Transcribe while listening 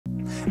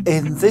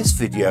In this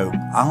video,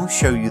 I'll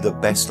show you the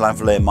best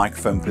lavalier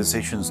microphone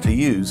positions to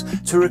use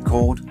to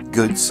record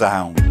good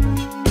sound.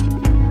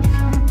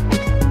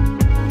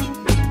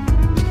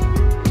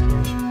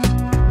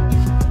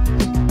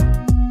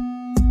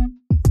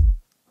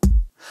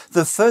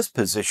 The first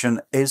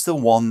position is the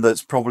one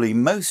that's probably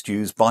most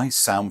used by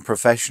sound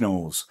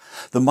professionals.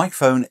 The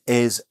microphone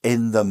is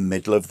in the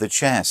middle of the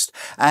chest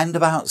and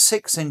about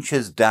 6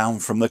 inches down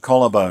from the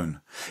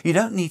collarbone. You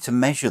don't need to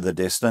measure the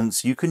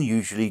distance, you can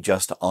usually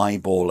just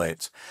eyeball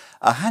it.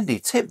 A handy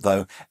tip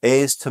though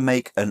is to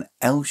make an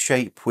L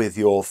shape with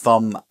your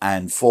thumb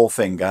and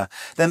forefinger,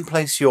 then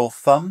place your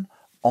thumb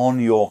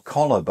on your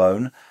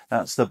collarbone,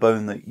 that's the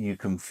bone that you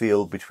can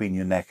feel between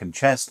your neck and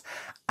chest,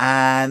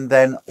 and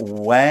then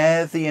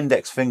where the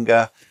index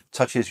finger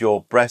touches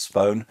your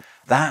breastbone,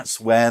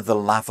 that's where the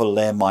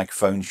lavalier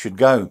microphone should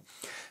go.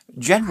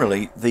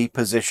 Generally, the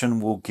position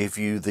will give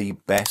you the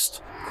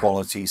best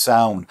quality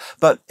sound,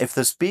 but if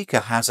the speaker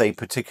has a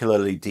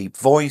particularly deep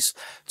voice,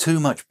 too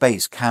much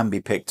bass can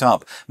be picked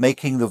up,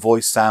 making the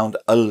voice sound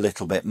a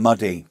little bit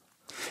muddy.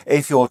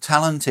 If your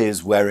talent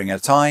is wearing a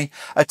tie,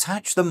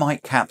 attach the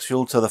mic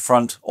capsule to the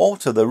front or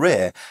to the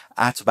rear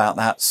at about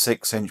that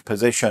 6-inch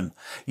position.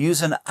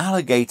 Use an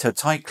alligator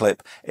tie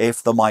clip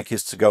if the mic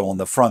is to go on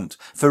the front.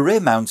 For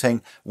rear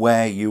mounting,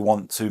 where you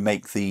want to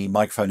make the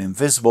microphone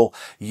invisible,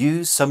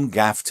 use some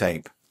gaff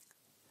tape.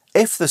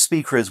 If the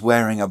speaker is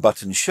wearing a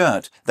button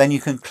shirt, then you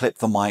can clip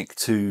the mic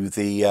to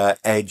the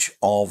edge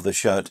of the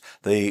shirt,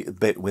 the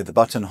bit with the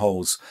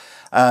buttonholes.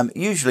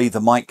 Usually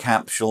the mic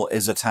capsule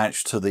is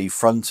attached to the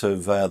front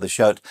of the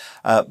shirt,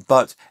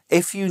 but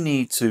if you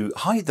need to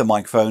hide the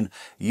microphone,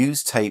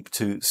 use tape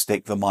to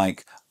stick the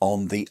mic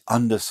on the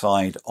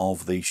underside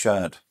of the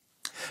shirt.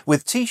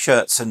 With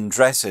t-shirts and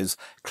dresses,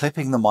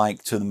 clipping the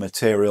mic to the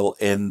material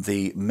in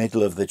the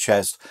middle of the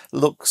chest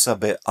looks a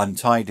bit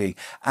untidy,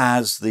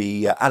 as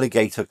the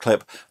alligator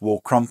clip will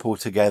crumple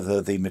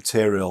together the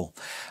material.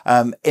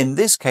 In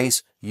this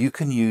case, you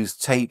can use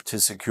tape to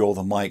secure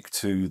the mic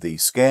to the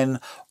skin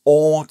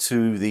or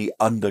to the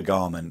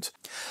undergarment.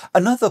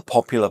 Another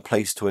popular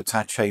place to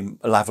attach a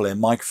lavalier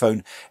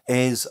microphone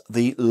is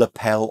the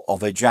lapel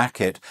of a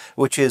jacket,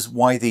 which is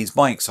why these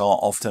mics are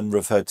often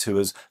referred to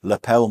as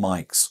lapel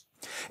mics.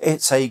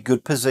 It's a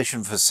good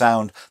position for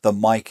sound, the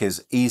mic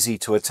is easy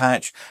to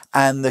attach,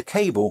 and the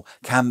cable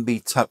can be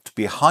tucked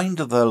behind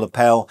the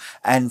lapel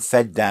and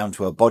fed down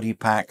to a body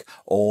pack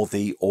or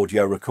the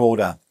audio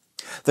recorder.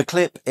 The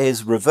clip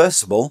is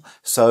reversible,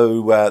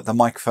 so the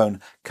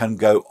microphone can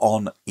go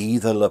on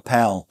either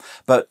lapel,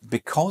 but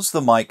because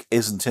the mic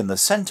isn't in the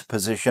center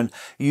position,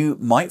 you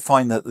might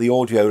find that the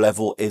audio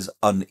level is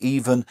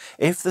uneven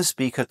if the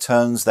speaker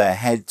turns their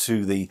head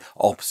to the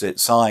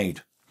opposite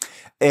side.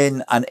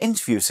 In an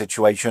interview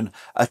situation,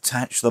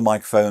 attach the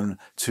microphone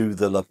to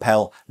the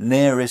lapel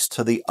nearest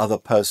to the other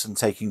person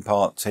taking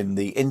part in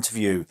the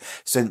interview,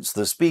 since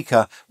the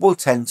speaker will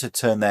tend to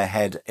turn their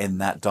head in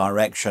that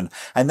direction,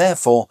 and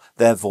therefore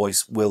their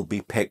voice will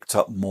be picked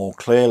up more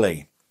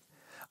clearly.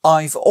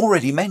 I've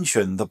already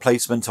mentioned the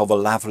placement of a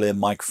lavalier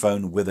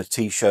microphone with a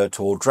t-shirt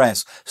or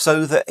dress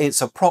so that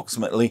it's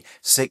approximately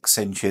 6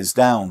 inches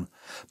down.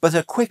 But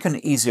a quick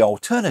and easy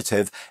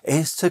alternative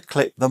is to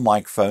clip the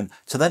microphone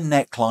to the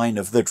neckline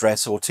of the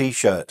dress or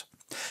t-shirt.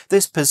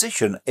 This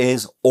position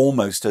is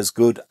almost as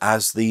good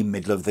as the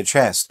middle of the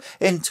chest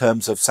in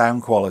terms of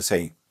sound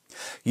quality.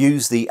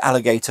 Use the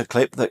alligator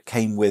clip that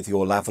came with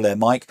your lavalier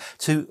mic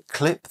to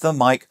clip the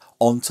mic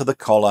onto the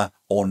collar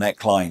or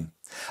neckline.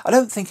 I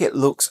don't think it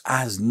looks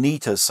as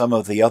neat as some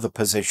of the other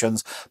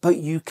positions, but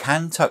you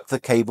can tuck the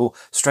cable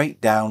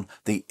straight down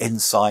the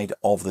inside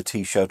of the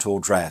t-shirt or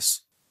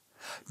dress.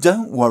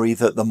 Don't worry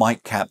that the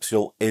mic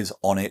capsule is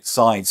on its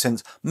side,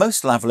 since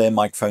most lavalier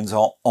microphones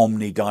are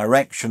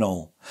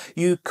omnidirectional.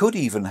 You could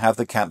even have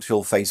the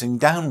capsule facing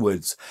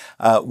downwards,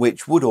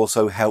 which would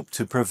also help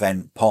to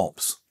prevent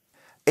pops.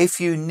 If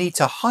you need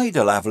to hide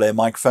a lavalier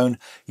microphone,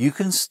 you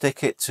can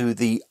stick it to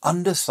the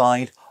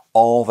underside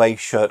of a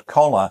shirt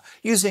collar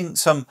using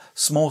some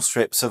small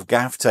strips of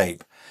gaff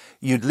tape.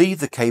 You'd lead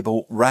the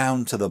cable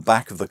round to the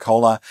back of the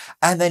collar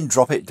and then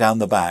drop it down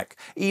the back,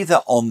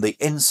 either on the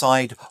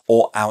inside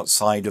or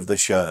outside of the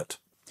shirt.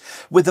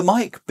 With the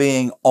mic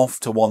being off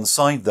to one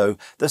side though,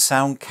 the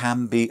sound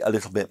can be a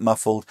little bit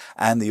muffled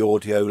and the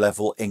audio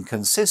level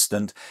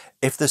inconsistent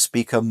if the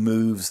speaker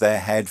moves their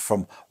head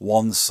from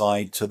one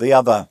side to the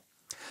other.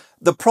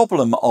 The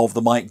problem of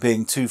the mic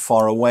being too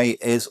far away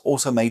is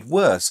also made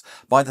worse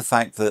by the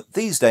fact that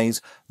these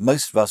days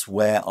most of us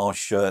wear our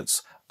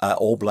shirts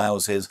or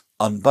blouses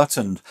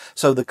unbuttoned,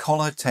 so the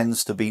collar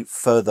tends to be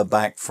further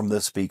back from the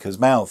speaker's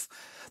mouth.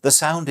 The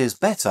sound is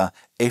better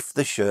if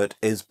the shirt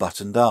is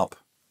buttoned up.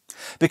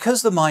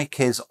 Because the mic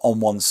is on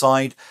one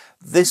side,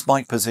 this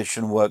mic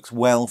position works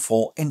well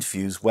for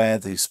interviews where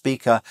the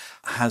speaker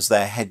has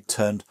their head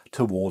turned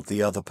toward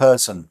the other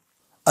person.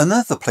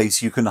 Another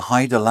place you can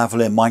hide a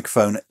lavalier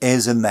microphone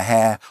is in the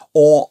hair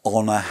or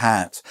on a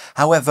hat.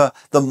 However,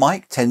 the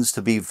mic tends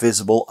to be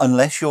visible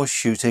unless you're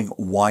shooting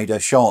wider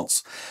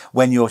shots.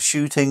 When you're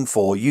shooting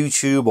for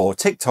YouTube or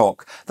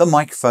TikTok, the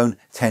microphone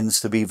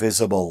tends to be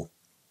visible.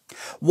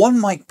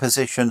 One mic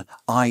position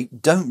I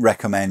don't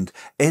recommend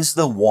is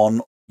the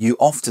one you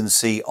often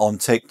see on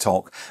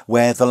TikTok,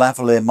 where the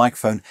lavalier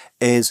microphone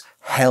is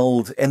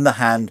held in the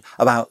hand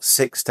about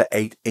 6 to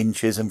 8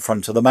 inches in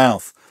front of the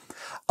mouth.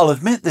 I'll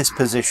admit this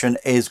position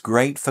is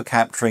great for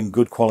capturing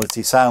good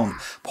quality sound,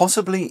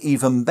 possibly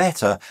even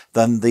better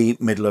than the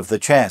middle of the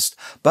chest,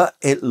 but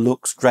it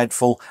looks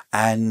dreadful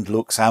and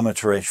looks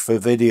amateurish for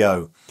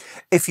video.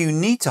 If you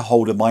need to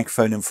hold a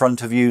microphone in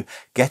front of you,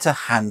 get a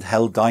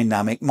handheld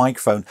dynamic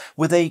microphone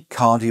with a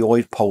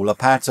cardioid polar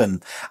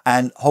pattern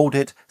and hold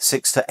it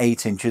 6 to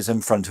 8 inches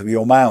in front of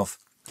your mouth.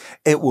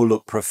 It will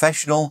look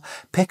professional,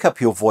 pick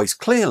up your voice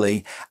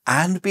clearly,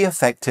 and be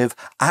effective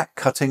at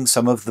cutting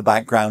some of the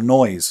background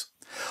noise.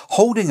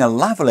 Holding a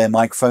lavalier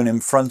microphone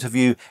in front of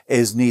you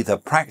is neither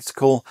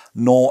practical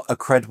nor a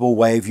credible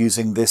way of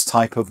using this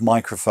type of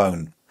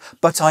microphone.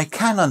 But I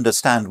can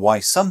understand why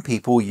some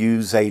people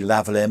use a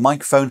lavalier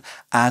microphone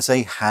as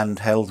a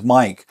handheld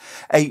mic.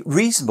 A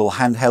reasonable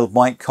handheld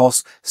mic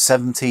costs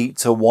 $70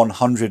 to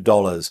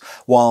 $100,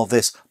 while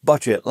this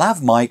budget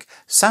lav mic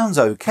sounds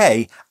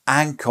okay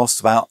and costs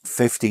about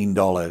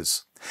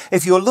 $15.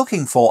 If you're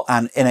looking for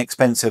an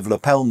inexpensive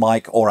lapel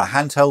mic or a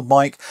handheld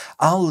mic,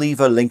 I'll leave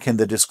a link in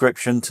the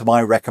description to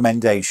my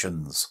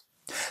recommendations.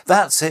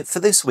 That's it for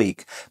this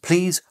week.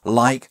 Please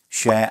like,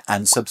 share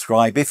and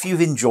subscribe if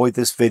you've enjoyed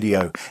this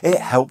video. It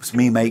helps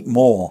me make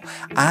more.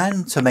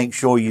 And to make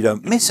sure you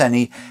don't miss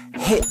any,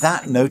 hit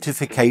that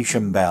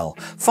notification bell.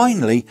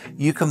 Finally,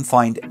 you can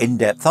find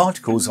in-depth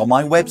articles on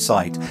my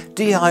website,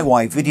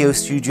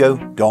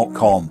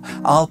 DIYvideostudio.com.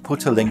 I'll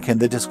put a link in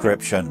the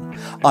description.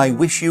 I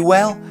wish you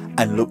well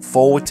and look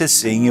forward to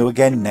seeing you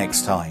again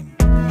next time.